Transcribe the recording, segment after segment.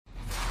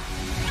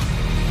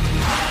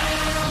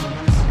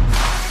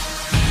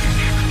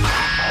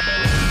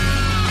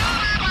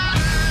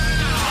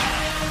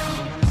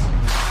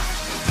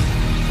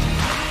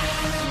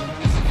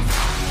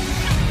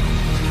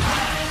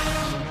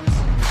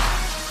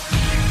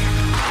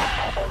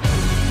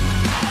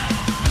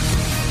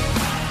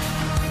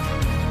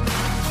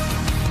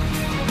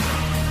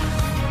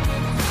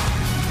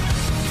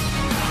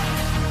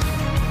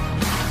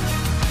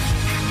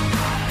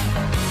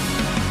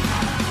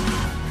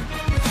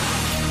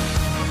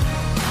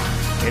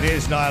It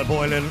is Niall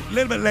Boylan. A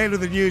little bit later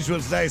than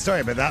usual today.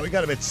 Sorry about that. We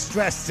got a bit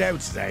stressed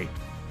out today.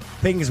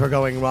 Things were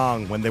going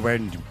wrong when they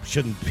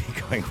shouldn't be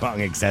going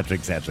wrong, etc.,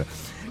 etc.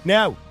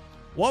 Now,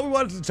 what we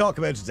wanted to talk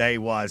about today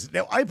was,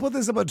 now I put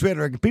this up on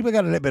Twitter and people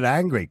got a little bit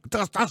angry.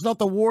 That's not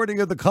the wording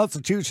of the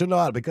Constitution,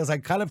 Niall, because I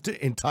kind of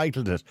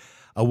entitled it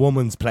 "A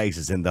Woman's Place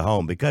is in the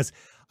Home," because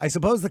I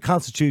suppose the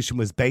Constitution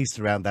was based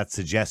around that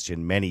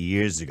suggestion many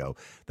years ago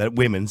that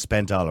women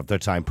spent all of their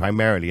time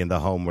primarily in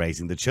the home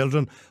raising the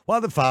children while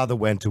the father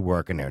went to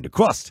work and earned a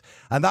crust.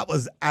 And that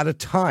was at a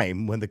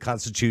time when the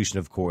Constitution,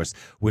 of course,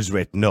 was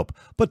written up.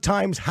 But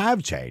times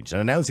have changed.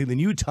 And announcing the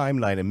new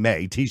timeline in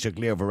May, Taoiseach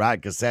Leo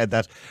Varadkar said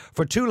that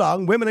for too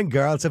long, women and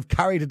girls have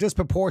carried a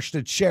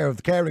disproportionate share of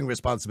the caring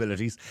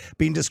responsibilities,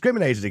 been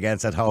discriminated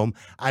against at home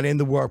and in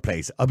the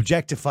workplace,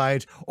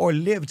 objectified or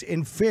lived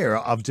in fear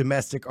of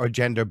domestic or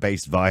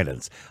gender-based violence.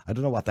 I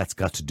don't know what that's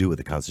got to do with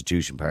the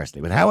Constitution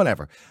personally, but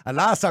however, and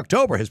last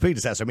October his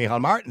predecessor Micheál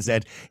Martin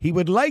said he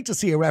would like to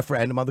see a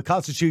referendum on the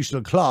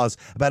constitutional clause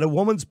about a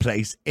woman's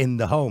place in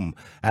the home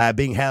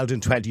being held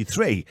in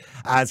 23,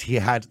 as he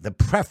had the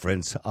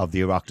preference of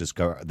the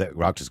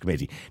Oireachtas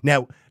Committee.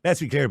 Now, let's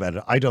be clear about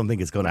it. I don't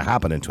think it's going to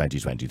happen in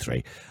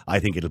 2023. I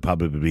think it'll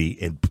probably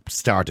be in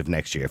start of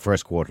next year,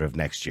 first quarter of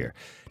next year.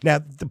 Now,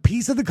 the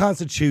piece of the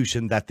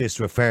Constitution that this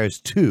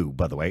refers to,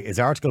 by the way, is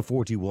Article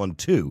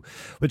 41.2,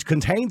 which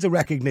contains a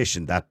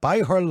recognition that by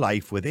her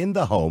life within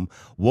the home,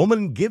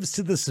 woman gives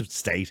to the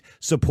state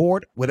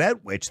support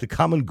without which the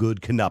common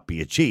good cannot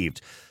be achieved.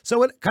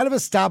 So it kind of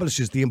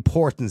establishes the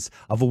importance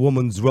of a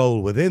woman's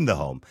role within the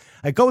home.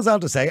 It goes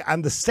on to say,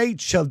 and the state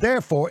shall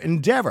therefore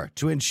endeavour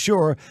to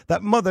ensure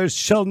that mothers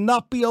shall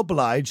not be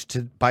obliged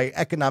to, by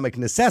economic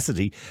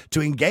necessity,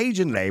 to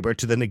engage in labour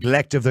to the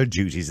neglect of their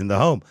duties in the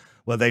home.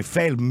 Well, they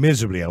failed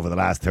miserably over the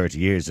last 30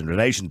 years in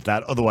relation to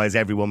that. Otherwise,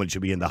 every woman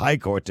should be in the High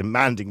Court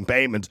demanding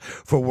payment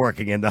for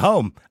working in the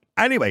home.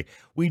 Anyway,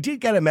 we did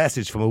get a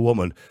message from a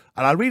woman,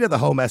 and I'll read out the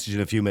whole message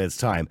in a few minutes'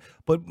 time,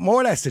 but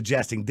more or less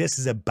suggesting this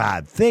is a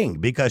bad thing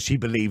because she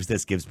believes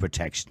this gives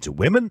protection to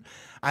women,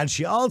 and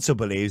she also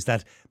believes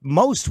that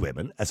most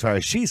women, as far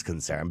as she's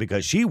concerned,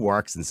 because she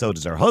works and so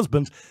does her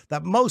husband,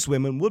 that most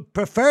women would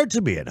prefer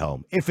to be at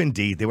home if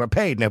indeed they were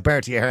paid. Now,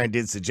 Bertie Ahern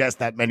did suggest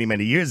that many,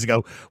 many years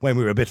ago when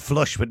we were a bit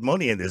flush with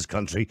money in this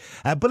country,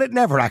 but it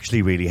never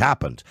actually really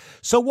happened.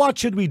 So what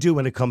should we do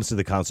when it comes to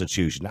the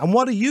Constitution? And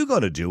what are you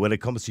going to do when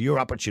it comes to your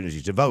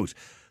opportunity to vote?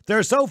 There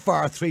are so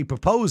far 3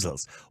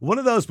 proposals. One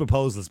of those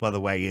proposals, by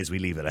the way, is we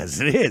leave it as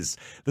it is.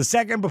 The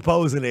second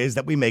proposal is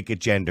that we make it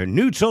gender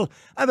neutral.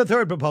 And the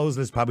third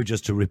proposal is probably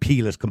just to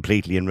repeal it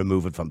completely and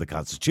remove it from the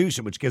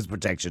Constitution, which gives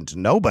protection to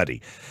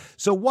nobody.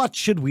 So what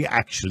should we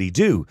actually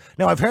do?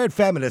 Now, I've heard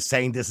feminists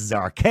saying this is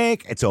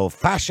archaic, it's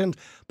old-fashioned,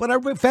 but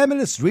are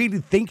feminists really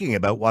thinking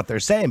about what they're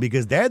saying?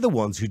 Because they're the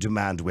ones who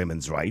demand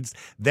women's rights.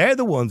 They're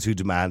the ones who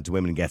demand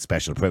women get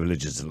special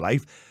privileges in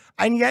life.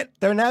 And yet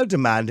they're now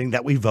demanding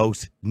that we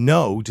vote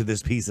no to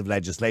this piece of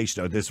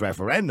legislation or this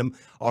referendum,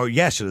 or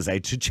yes, should I say,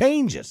 to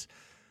change it.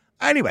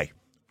 Anyway,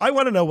 I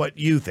want to know what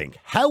you think.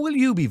 How will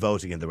you be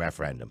voting in the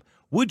referendum?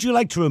 Would you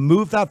like to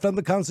remove that from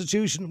the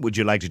Constitution? Would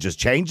you like to just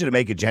change it and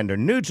make it gender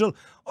neutral?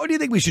 Or do you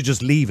think we should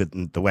just leave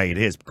it the way it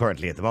is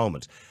currently at the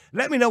moment?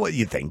 Let me know what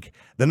you think.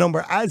 The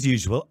number, as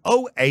usual,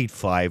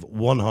 085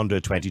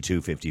 100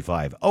 22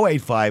 55.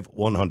 085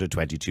 100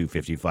 22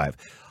 55.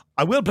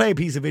 I will play a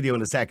piece of video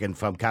in a second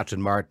from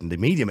Catherine Martin, the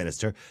media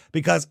minister,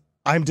 because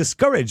I'm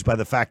discouraged by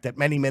the fact that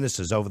many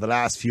ministers over the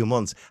last few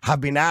months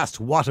have been asked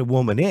what a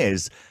woman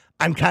is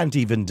and can't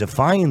even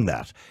define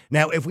that.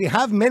 Now, if we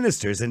have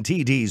ministers and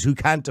TDs who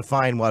can't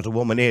define what a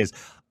woman is,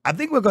 I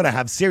think we're going to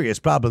have serious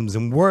problems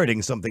in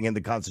wording something in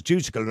the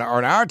Constitution or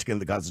an article in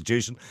the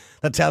Constitution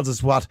that tells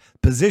us what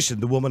position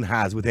the woman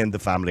has within the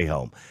family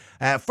home.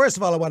 First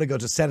of all, I want to go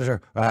to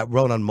Senator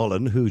Rónán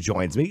Mullen, who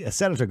joins me.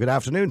 Senator, good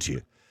afternoon to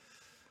you.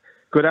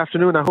 Good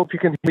afternoon. I hope you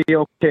can hear me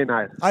okay,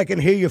 Niall. I can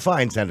hear you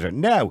fine, Senator.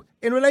 Now,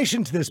 in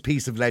relation to this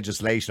piece of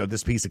legislation or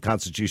this piece of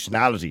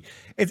constitutionality,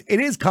 it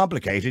is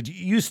complicated.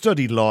 You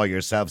studied law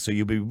yourself, so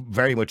you'll be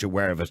very much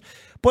aware of it.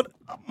 But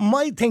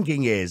my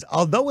thinking is,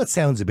 although it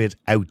sounds a bit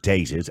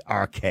outdated,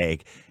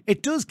 archaic,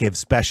 it does give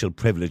special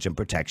privilege and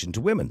protection to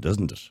women,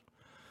 doesn't it?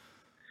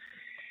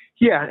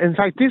 Yeah, in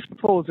fact, this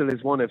proposal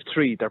is one of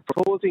 3. They're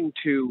proposing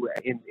to,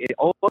 in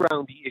all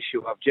around the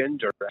issue of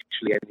gender,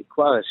 actually, and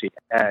equality,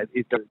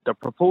 they're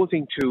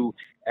proposing to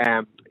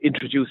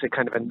introduce a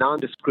kind of a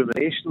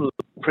non-discriminational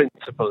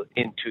principle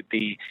into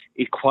the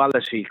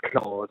equality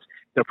clause.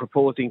 They're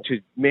proposing to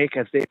make,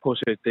 as they put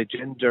it,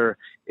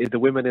 the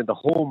women in the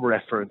home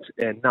reference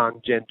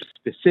non-gender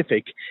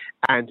specific,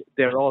 and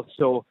they're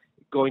also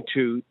going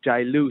to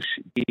dilute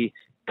the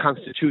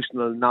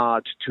constitutional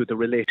nod to the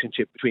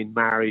relationship between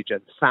marriage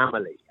and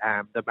family,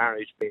 the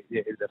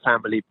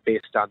family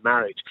based on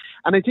marriage.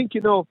 And I think,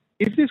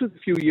 if this was a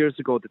few years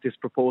ago that this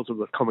proposal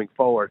was coming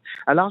forward,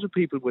 a lot of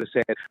people would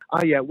have said,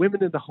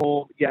 women in the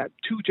home,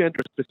 too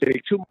gender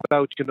specific, too much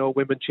about,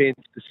 women change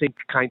the sink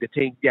kind of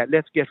thing. Yeah,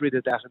 let's get rid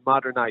of that and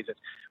modernise it.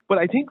 But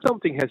I think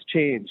something has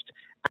changed,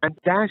 and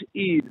that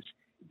is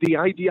the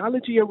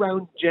ideology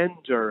around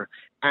gender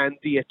and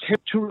the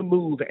attempt to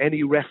remove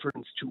any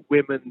reference to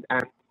women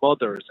and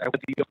mothers, and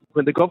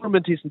when the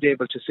government isn't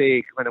able to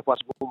say kind of what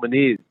a woman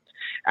is,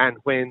 and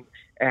when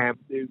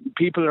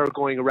people are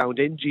going around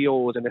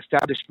NGOs and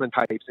establishment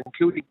types,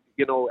 including,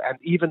 and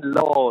even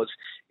laws,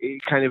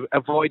 kind of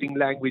avoiding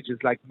languages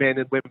like men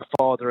and women,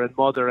 father and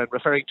mother, and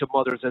referring to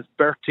mothers as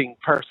birthing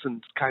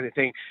persons kind of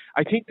thing.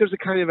 I think there's a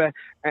kind of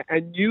a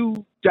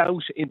new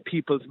doubt in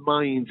people's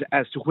minds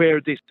as to where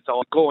this is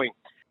all going.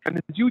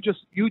 And you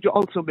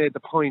also made the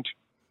point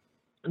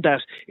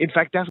that, in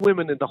fact, that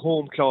women in the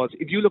home clause,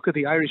 if you look at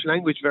the Irish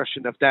language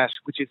version of that,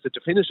 which is the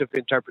definitive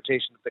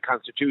interpretation of the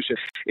Constitution,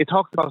 it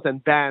talks about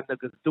an dan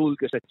agus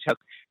dulgas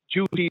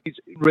duties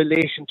in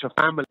relation to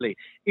family.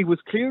 It was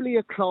clearly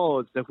a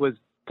clause that was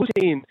put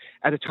in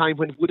at a time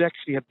when it would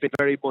actually have been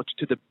very much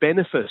to the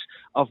benefit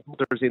of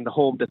mothers in the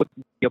home that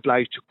wouldn't be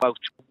obliged to go out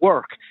to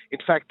work. In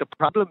fact, the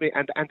problem,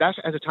 and that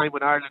at a time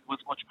when Ireland was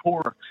much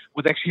poorer,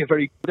 was actually a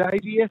very good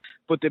idea.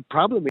 But the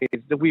problem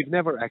is that we've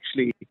never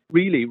actually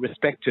really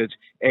respected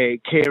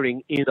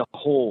caring in the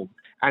home.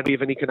 And we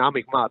have an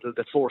economic model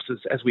that forces,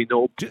 as we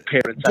know,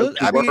 parents out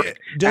to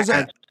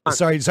work.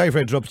 Sorry for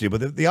interrupting you,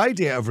 but the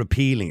idea of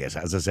repealing it,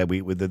 as I said,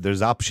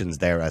 there's options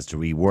there as to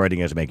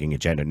rewording it, making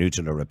it gender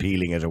neutral, or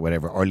repealing it, or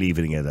whatever, or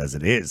leaving it as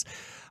it is.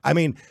 I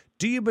mean,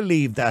 do you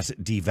believe that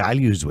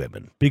devalues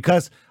women?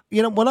 Because,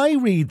 when I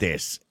read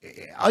this,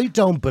 I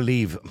don't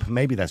believe,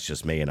 maybe that's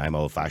just me and I'm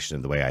old-fashioned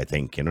in the way I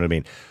think, you know what I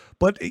mean?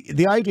 But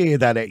the idea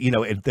that,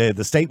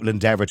 the state will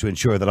endeavour to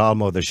ensure that all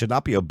mothers should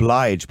not be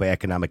obliged by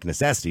economic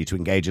necessity to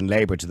engage in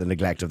labour to the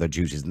neglect of their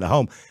duties in the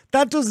home,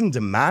 that doesn't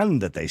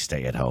demand that they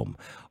stay at home.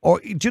 Or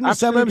do you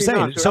understand what I'm saying?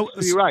 Not, so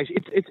absolutely right.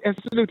 It's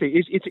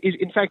absolutely. It's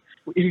in fact,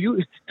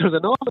 there's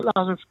an awful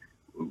lot of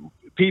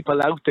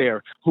people out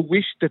there who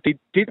wish that they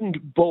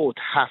didn't both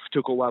have to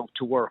go out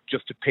to work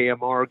just to pay a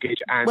mortgage.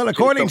 And well,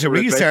 according to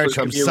research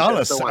from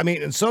Solace,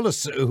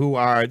 Solace, who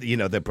are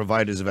the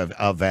providers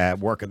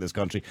of work in this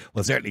country,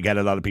 will certainly get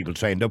a lot of people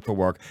trained up for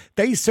work.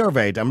 They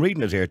surveyed, I'm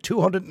reading it here,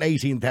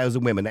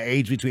 218,000 women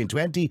aged between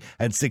 20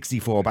 and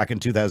 64 back in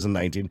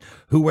 2019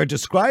 who were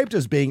described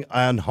as being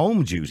on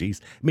home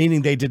duties,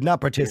 meaning they did not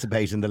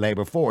participate in the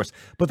labour force.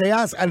 But they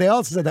also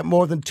said that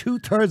more than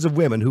 2/3 of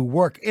women who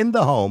work in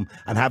the home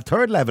and have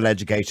third-level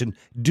education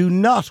do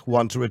not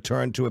want to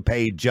return to a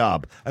paid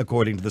job,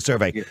 according to the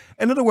survey. Yeah.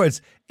 In other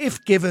words,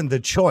 if given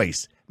the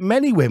choice,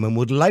 many women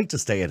would like to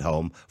stay at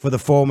home for the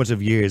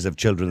formative years of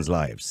children's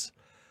lives.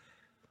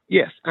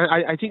 Yes, and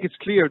I think it's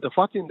clear that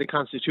what's in the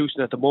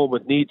Constitution at the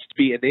moment needs to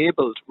be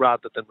enabled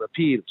rather than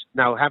repealed.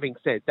 Now, having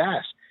said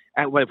that,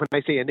 and when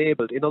I say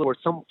enabled, in other words,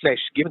 some flesh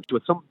given to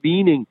it, some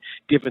meaning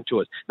given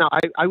to it. Now,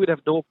 I would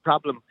have no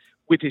problem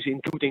with it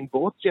including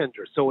both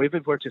genders. So if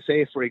it were to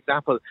say, for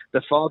example,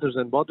 that fathers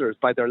and mothers,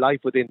 by their life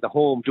within the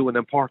home, do an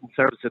important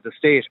service to the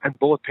state, and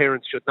both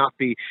parents should not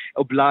be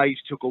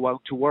obliged to go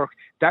out to work,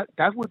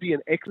 that would be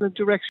an excellent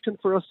direction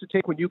for us to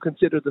take when you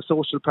consider the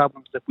social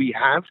problems that we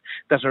have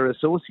that are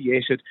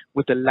associated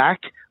with the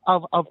lack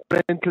of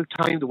parental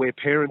time, the way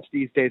parents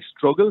these days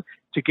struggle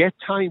to get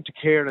time to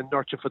care and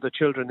nurture for the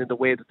children in the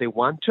way that they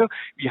want to.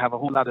 We have a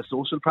whole lot of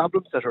social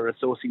problems that are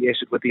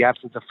associated with the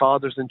absence of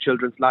fathers in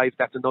children's lives.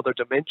 That's another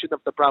dimension of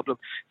the problem.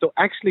 So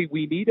actually,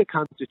 we need a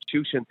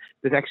constitution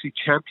that actually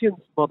champions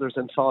mothers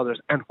and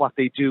fathers and what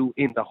they do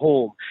in the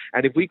home.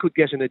 And if we could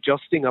get an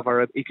adjusting of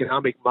our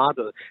economic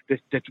model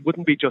that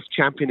wouldn't be just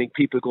championing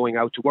people going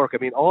out to work. I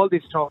mean, all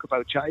this talk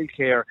about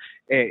childcare,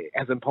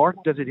 as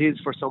important as it is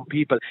for some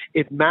people,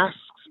 it masks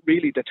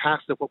really the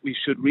task that what we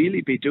should really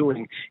be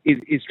doing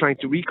is trying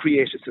to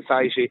recreate a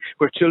society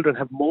where children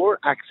have more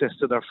access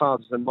to their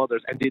fathers and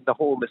mothers, and in the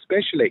home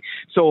especially.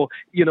 So,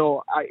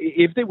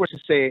 if they were to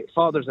say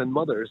fathers and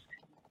mothers,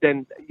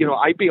 then,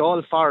 I'd be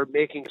all for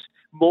making it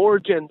more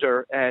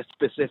gender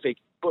specific,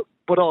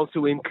 but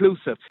also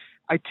inclusive.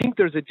 I think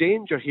there's a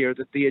danger here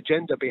that the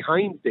agenda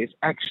behind this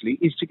actually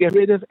is to get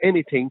rid of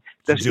anything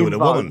that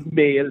involves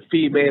male,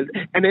 female,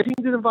 and anything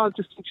that involves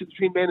distinction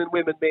between men and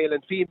women, male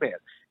and female,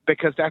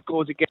 because that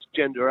goes against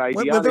gender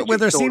ideology. Well,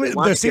 there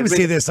seems to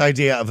be this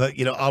idea of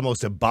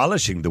almost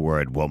abolishing the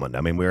word woman.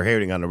 I mean, we're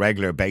hearing on a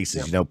regular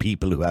basis,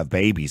 people who have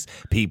babies,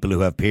 people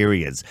who have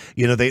periods.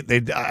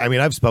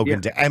 I've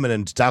spoken to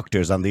eminent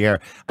doctors on the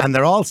air, and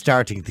they're all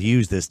starting to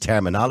use this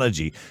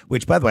terminology,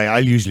 which, by the way,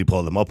 I'll usually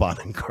pull them up on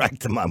and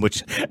correct them on,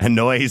 which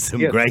annoys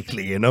them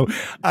greatly, And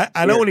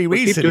only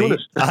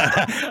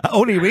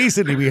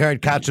recently we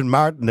heard Catherine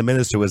Martin, the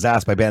minister, was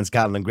asked by Ben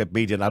Scallon and Grip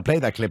Media, and I'll play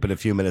that clip in a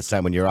few minutes'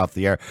 time when you're off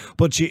the air.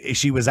 But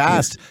she was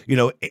asked,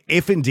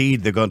 if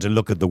indeed they're going to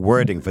look at the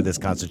wording for this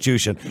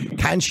constitution,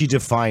 can she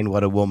define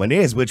what a woman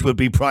is, which would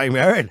be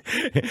primarily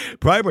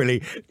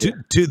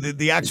to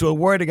the actual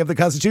wording of the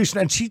constitution,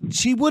 and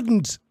she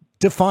wouldn't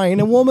define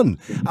a woman.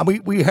 And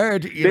we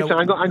heard, Listen,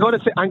 I'm going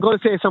to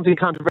say something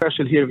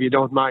controversial here, if you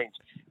don't mind.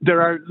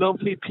 there are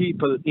lovely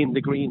people in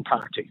the Green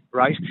Party,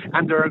 right?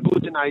 And there are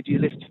good and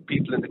idealistic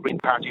people in the Green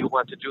Party who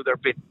want to do their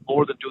bit,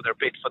 more than do their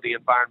bit for the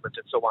environment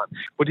and so on.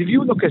 But if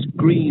you look at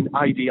green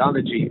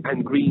ideology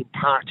and green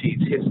parties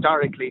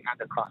historically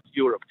and across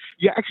Europe,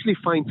 you actually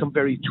find some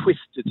very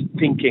twisted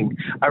thinking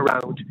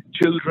around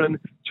children,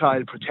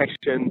 child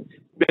protection,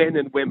 men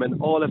and women,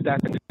 all of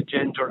that, and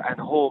gender and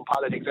home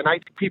politics. And I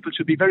think people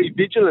should be very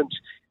vigilant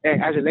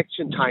at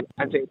election time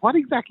and say, what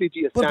exactly do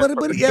you stand for?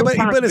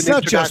 But it's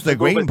not just the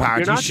Green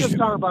Party. You're not just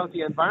talking about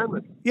the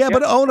environment. Yeah,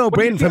 but Ono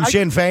Bryn from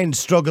Sinn Féin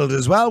struggled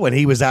as well when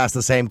he was asked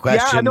the same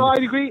question. Yeah, no,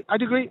 I'd agree.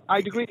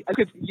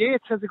 Because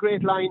Yeats has a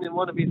great line in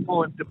one of his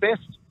poems, the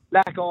best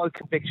lack all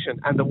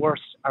conviction and the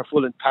worst are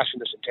full and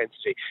passionate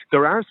intensity.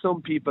 There are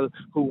some people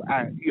who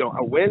are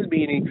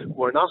well-meaning,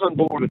 who are not on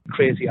board with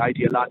crazy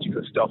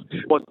ideological stuff.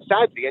 But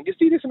sadly, and you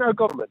see this in our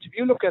government, if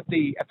you look at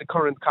the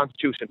current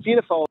constitution,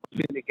 Fianna Fáil,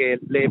 Fine Gael,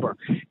 Labour,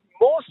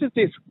 most of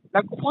this,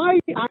 like, why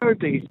are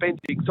they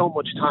spending so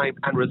much time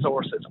and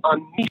resources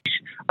on niche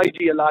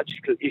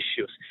ideological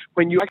issues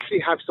when you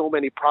actually have so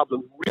many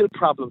problems, real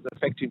problems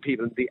affecting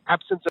people? The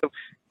absence of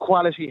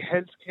quality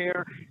health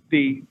care,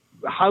 the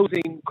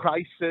housing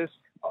crisis,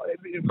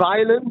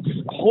 violence,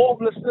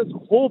 homelessness,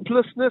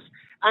 hopelessness,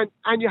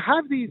 and you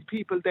have these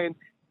people then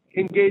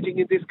engaging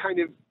in this kind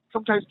of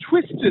sometimes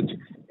twisted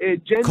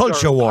gender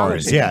culture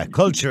wars, politics. yeah,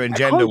 culture and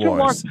gender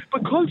wars.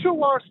 But culture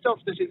war stuff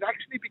that is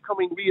actually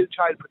becoming real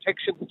child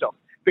protection stuff,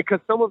 because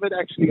some of it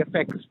actually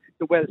affects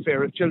the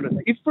welfare of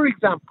children. If, for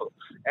example,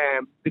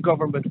 the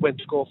government went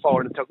to go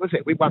forward and talk, let's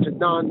say we want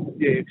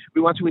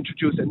to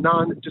introduce a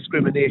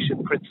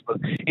non-discrimination principle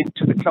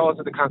into the clause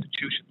of the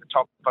Constitution that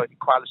talks about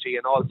equality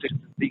and all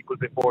citizens equal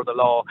before the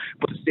law,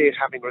 but the state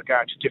having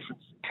regard to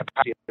different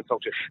capacity and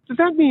function. Does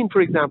that mean,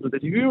 for example,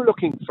 that if you're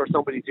looking for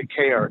somebody to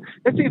care,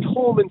 let's say it's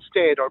Home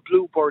Instead or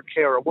Bluebird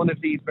Care or one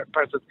of these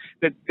persons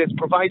that's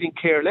providing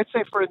care, let's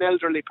say for an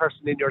elderly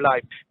person in your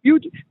life,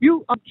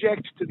 you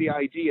object to the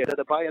idea that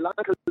a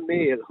biological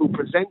male who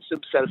presents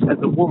himself as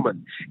a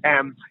woman,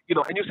 and you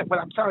say, well,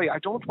 I'm sorry, I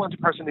don't want a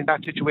person in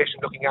that situation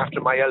looking after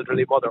my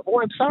elderly mother.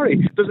 Oh, I'm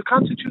sorry, there's a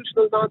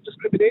constitutional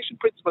non-discrimination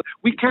principle.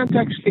 We can't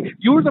actually,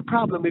 you're the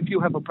problem if you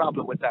have a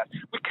problem with that.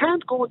 We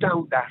can't go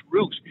down that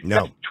route.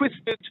 No. That's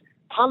twisted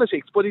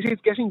politics, but it is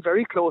getting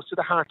very close to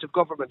the heart of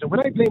government. And when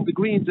I blame the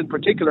Greens in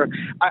particular,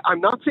 I'm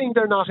not saying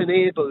they're not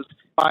enabled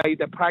by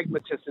the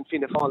pragmatists in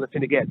Fianna Fáil and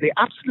Fine Gael. They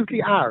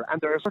absolutely are,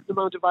 and there are a certain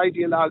amount of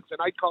ideologues, and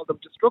I'd call them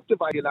destructive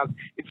ideologues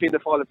in Fianna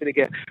Fáil and Fine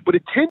Gael, but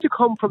it tends to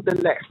come from the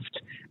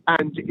left.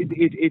 And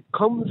it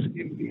comes,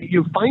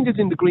 you find it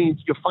in the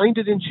Greens, you find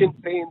it in Sinn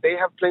Féin, they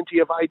have plenty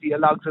of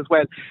ideologues as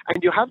well.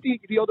 And you have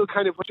the other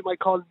kind of what you might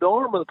call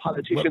normal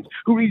politicians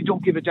who really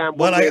don't give a damn.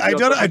 Well, I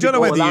don't know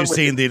whether you've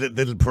seen the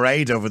little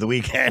parade over the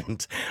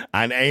weekend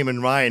and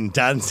Eamon Ryan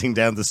dancing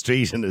down the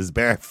street in his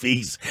bare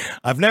feet.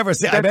 I've never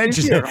seen. I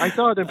mentioned it. I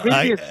saw it in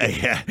previous.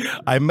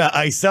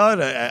 I saw it,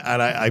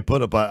 and I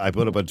put up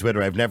on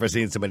Twitter. I've never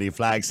seen so many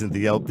flags since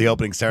the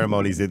opening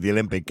ceremonies of the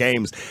Olympic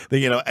Games.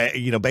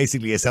 That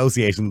basically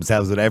associating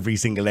themselves with every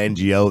single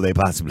NGO they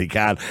possibly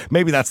can.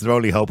 Maybe that's their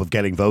only hope of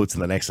getting votes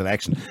in the next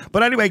election.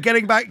 But anyway,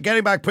 getting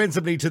back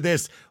principally to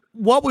this.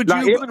 What would you?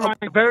 Eamon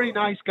Ryan, very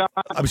nice guy.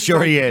 I'm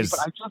sure he is.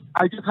 But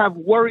I just have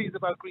worries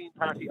about Green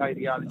Party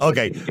ideology.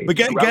 Okay, but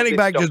getting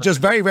back just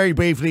very, very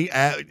briefly,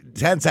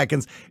 10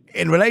 seconds.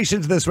 In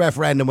relation to this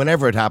referendum,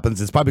 whenever it happens,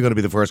 it's probably going to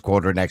be the first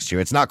quarter next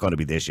year. It's not going to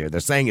be this year. They're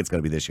saying it's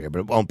going to be this year, but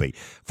it won't be.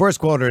 First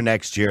quarter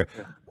next year.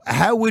 Yeah.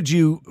 How would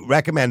you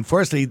recommend,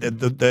 firstly,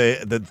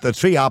 the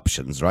three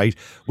options, right?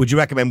 Would you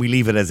recommend we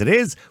leave it as it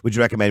is? Would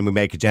you recommend we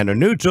make it gender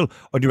neutral?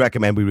 Or do you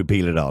recommend we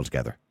repeal it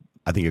altogether?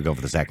 I think you're going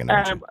for the second.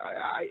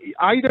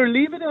 Either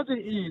leave it as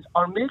it is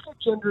or make it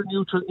gender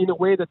neutral in a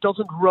way that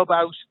doesn't rub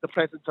out the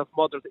presence of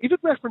mothers. If it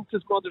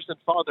references mothers and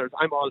fathers,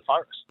 I'm all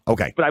for it.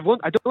 Okay. But I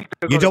don't.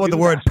 You don't want the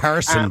word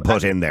person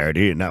put in there,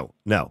 do you? No.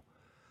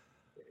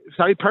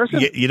 Sorry,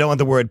 person? You don't want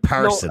the word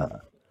person. No,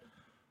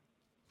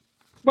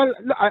 well,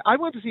 I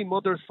want to see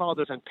mothers,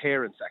 fathers and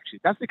parents, actually.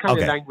 That's the kind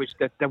of language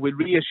that will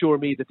reassure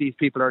me that these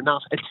people are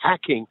not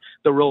attacking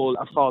the role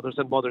of fathers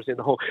and mothers in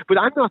the home. But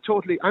I'm not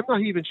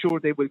even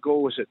sure they will go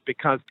with it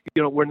because,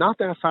 we're not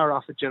that far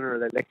off a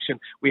general election.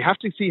 We have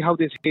to see how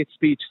this hate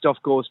speech stuff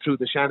goes through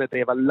the Shannon. They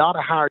have a lot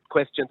of hard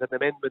questions and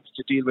amendments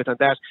to deal with on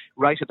that.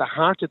 Right at the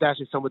heart of that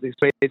is some of this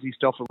crazy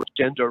stuff around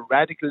gender,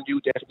 radical new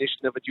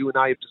definition of it. You and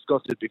I have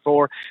discussed it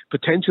before.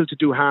 Potential to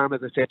do harm,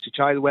 as I said, to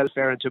child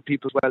welfare and to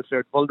people's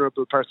welfare,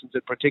 vulnerable persons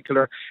in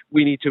particular.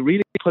 We need to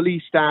really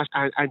police that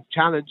and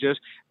challenge it.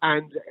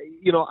 And,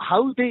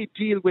 how they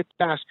deal with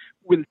that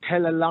will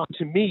tell a lot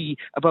to me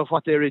about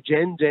what their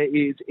agenda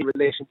is in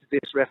relation to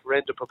this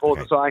referendum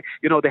proposal. Okay.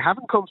 So they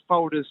haven't come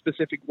forward with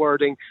specific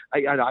wording.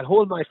 I'll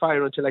hold my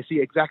fire until I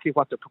see exactly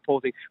what they're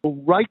proposing. But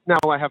right now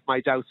I have my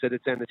doubts that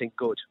it's anything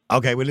good.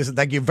 Okay, well listen,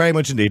 thank you very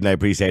much indeed, and I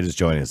appreciate us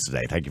joining us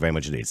today. Thank you very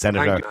much indeed.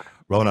 Senator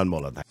Rónán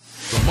Mullen.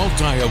 The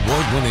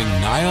multi-award winning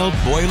Niall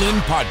Boylan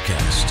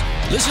podcast.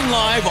 Listen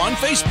live on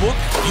Facebook,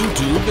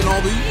 YouTube, and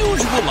all the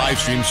usual live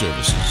stream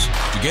services.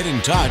 To get in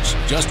touch,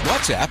 just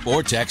WhatsApp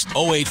or text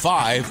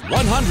 085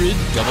 100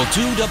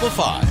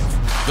 2255.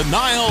 The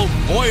Niall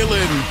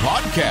Boylan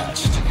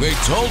Podcast. They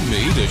told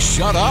me to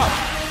shut up.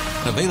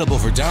 Available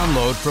for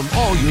download from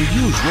all your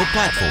usual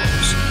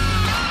platforms.